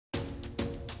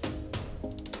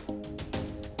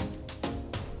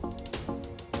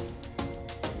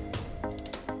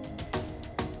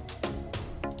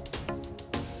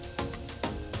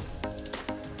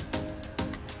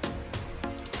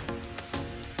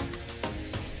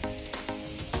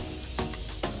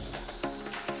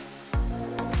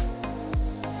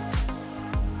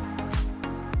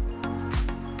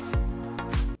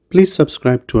Please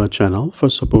subscribe to our channel for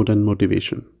support and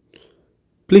motivation.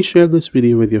 Please share this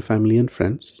video with your family and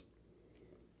friends.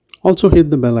 Also hit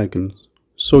the bell icon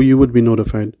so you would be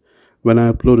notified when I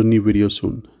upload a new video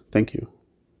soon. Thank you.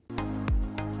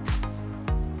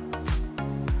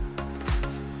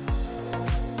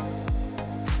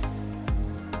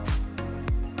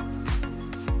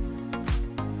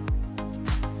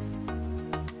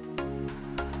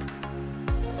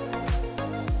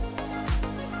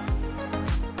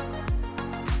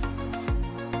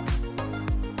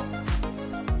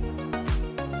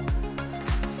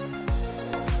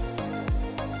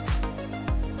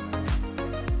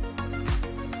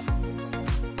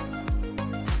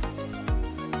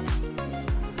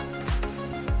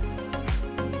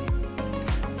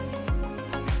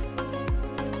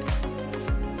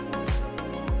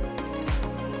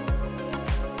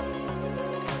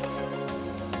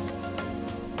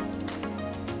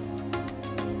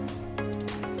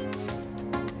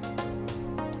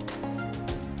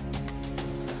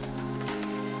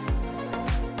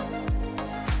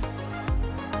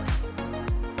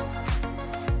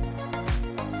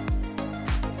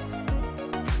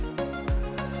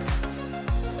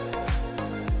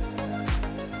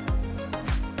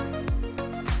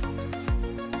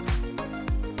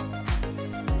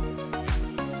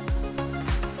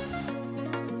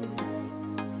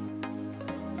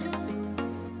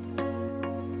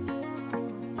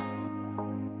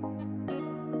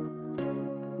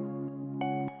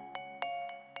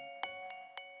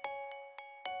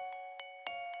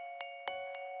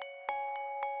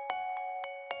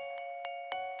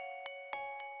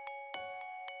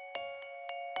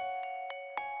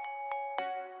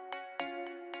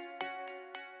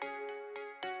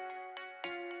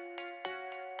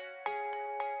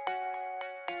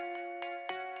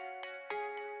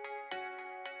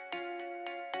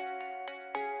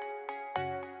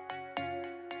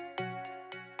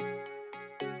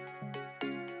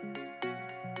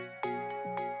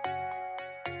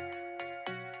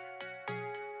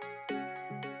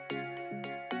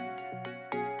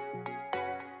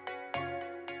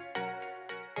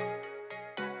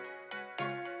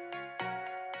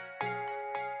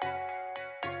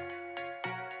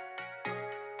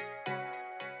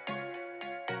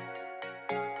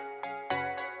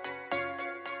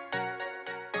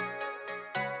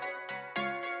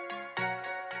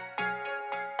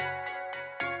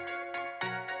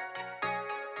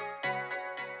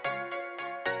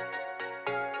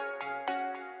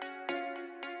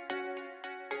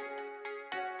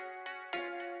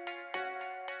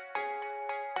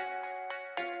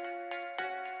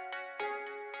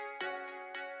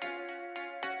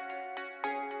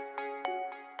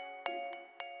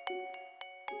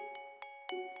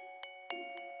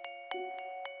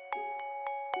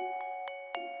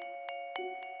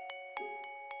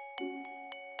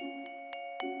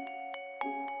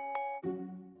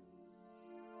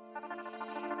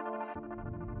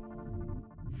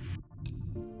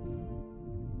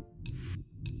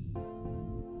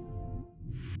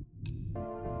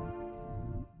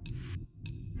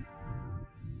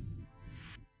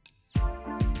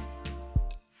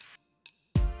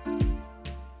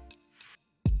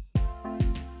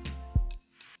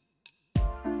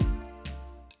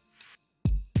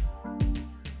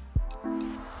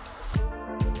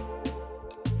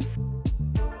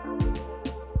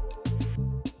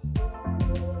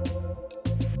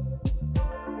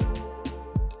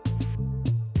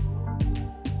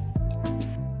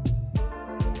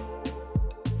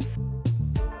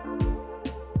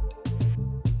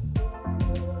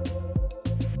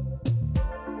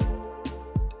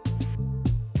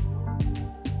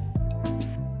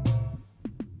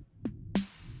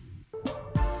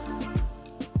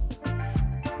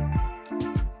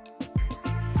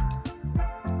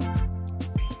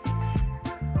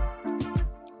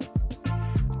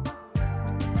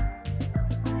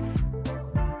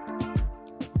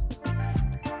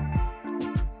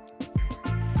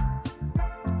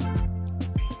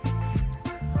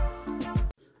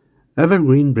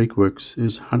 Evergreen Brick Works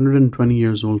is a 120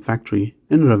 years old factory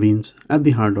in ravines at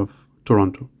the heart of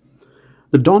Toronto.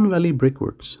 The Don Vally Brick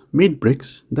Works made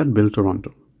bricks that built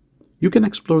Toronto. You can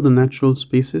explore the natural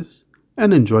spaces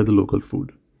and enjoy the local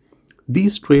food.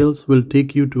 These trails will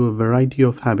take you to a variety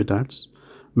of habitats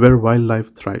where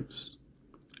wildlife thrives.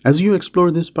 As you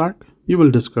explore this park, you will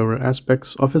discover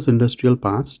aspects of its industrial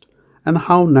past and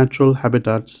how natural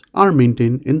habitats are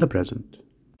maintained in the present.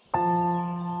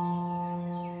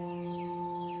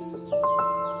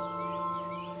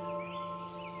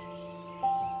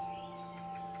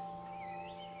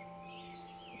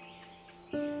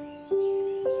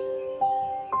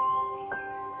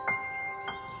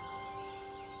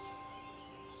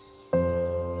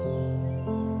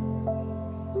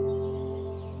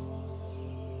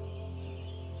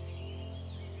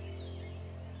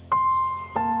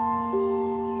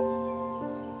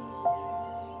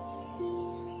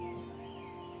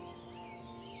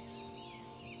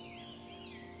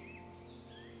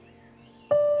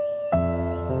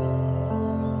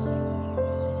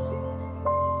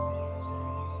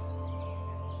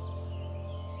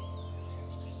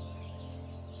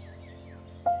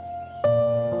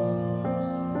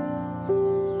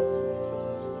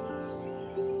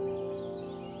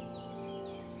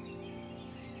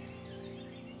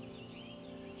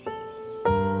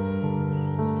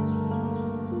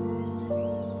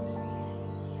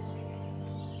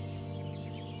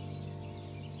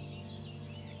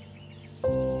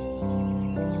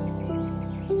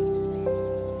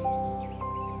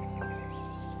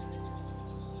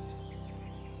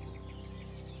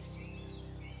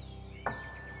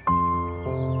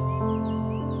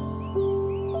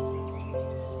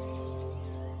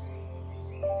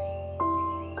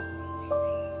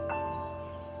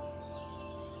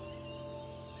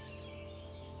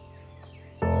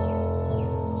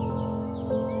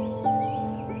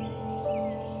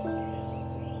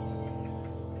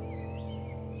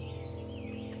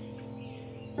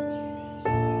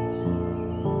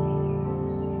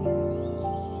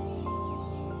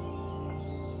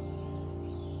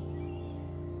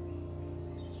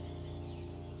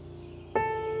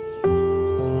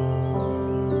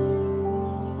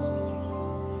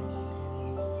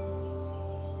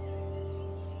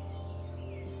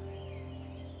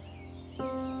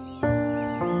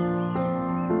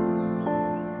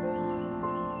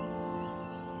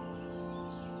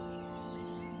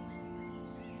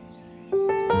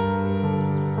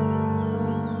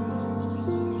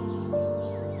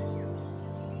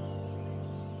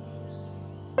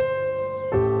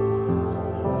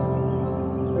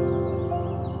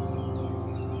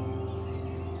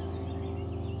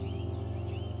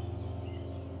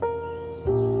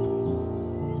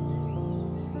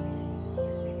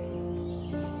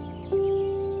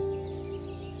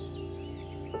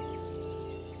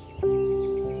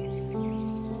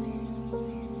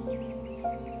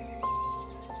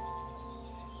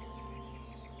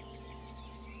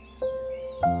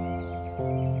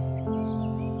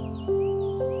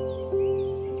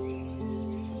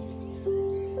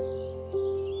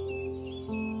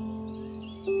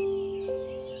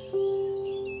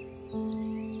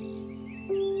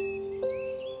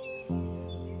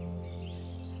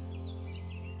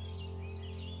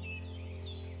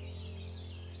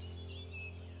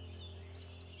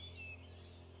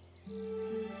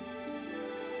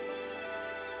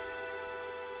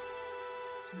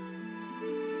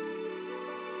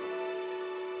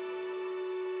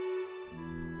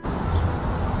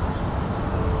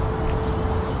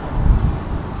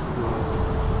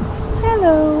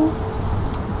 Hello.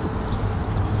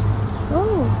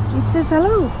 Oh, it says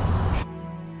hello.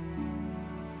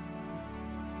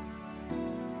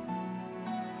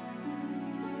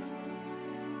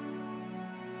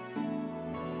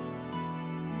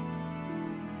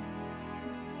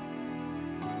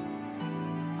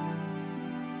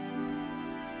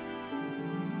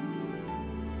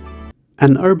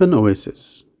 An urban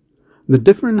oasis. The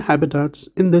different habitats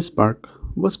in this park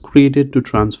was created to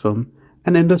transform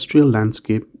an industrial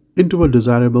landscape into a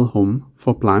desirable home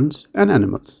for plants and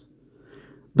animals.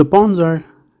 The ponds are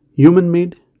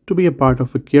human-made to be a part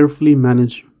of a carefully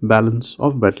managed balance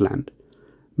of wetland,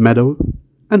 meadow,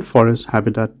 and forest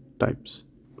habitat types.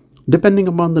 Depending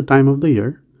upon the time of the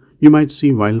year, you might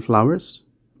see wildflowers,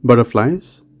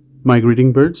 butterflies,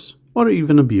 migrating birds, or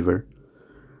even a beaver.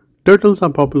 Turtles are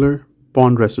popular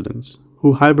pond residents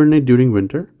who hibernate during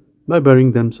winter by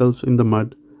burying themselves in the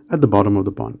mud at the bottom of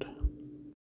the pond.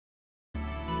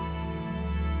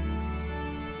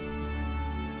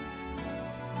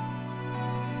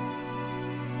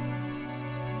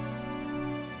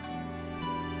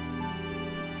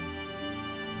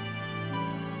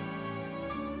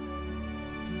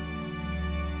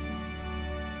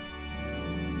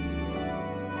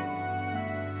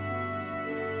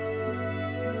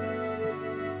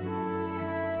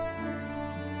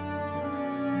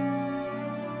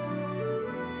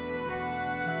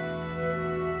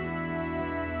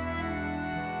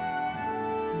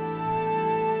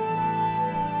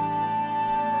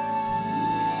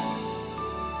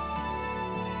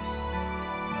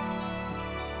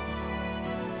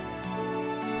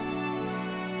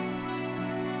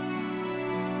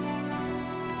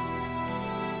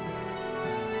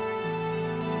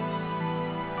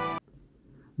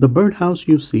 The birdhouse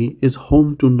you see is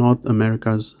home to North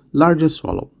America's largest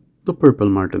swallow, the purple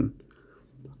martin.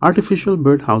 Artificial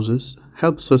birdhouses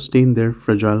help sustain their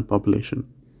fragile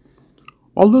population.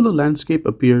 Although the landscape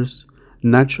appears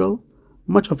natural,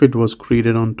 much of it was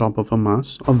created on top of a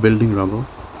mass of building rubble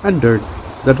and dirt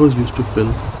that was used to fill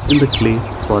in the clay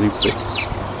quarry pit.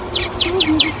 So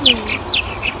beautiful.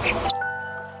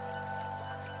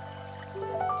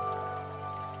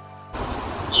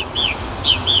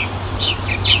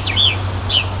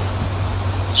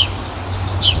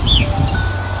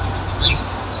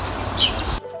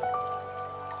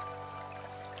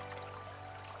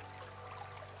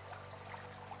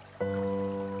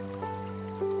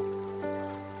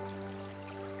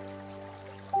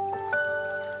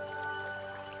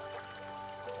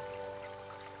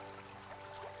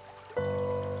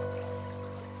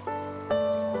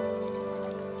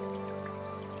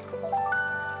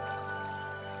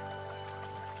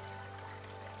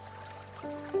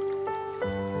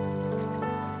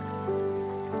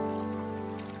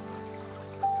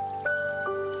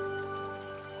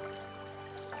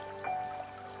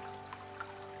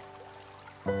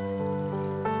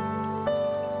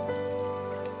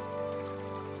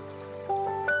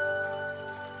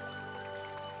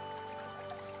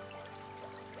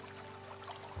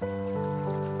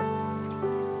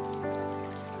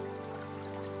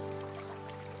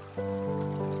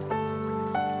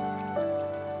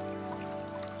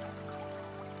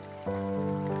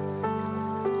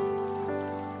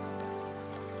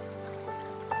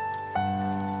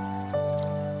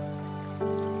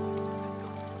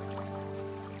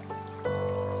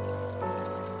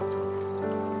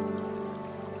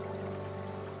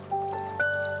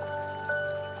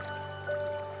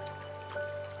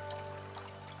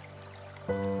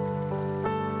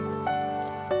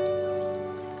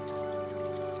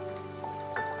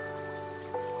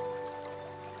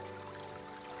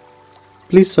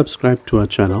 Please subscribe to our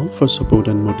channel for support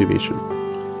and motivation.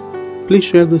 Please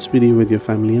share this video with your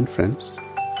family and friends.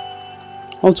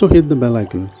 Also hit the bell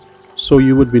icon so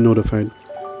you would be notified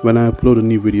when I upload a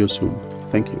new video soon.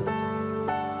 Thank you.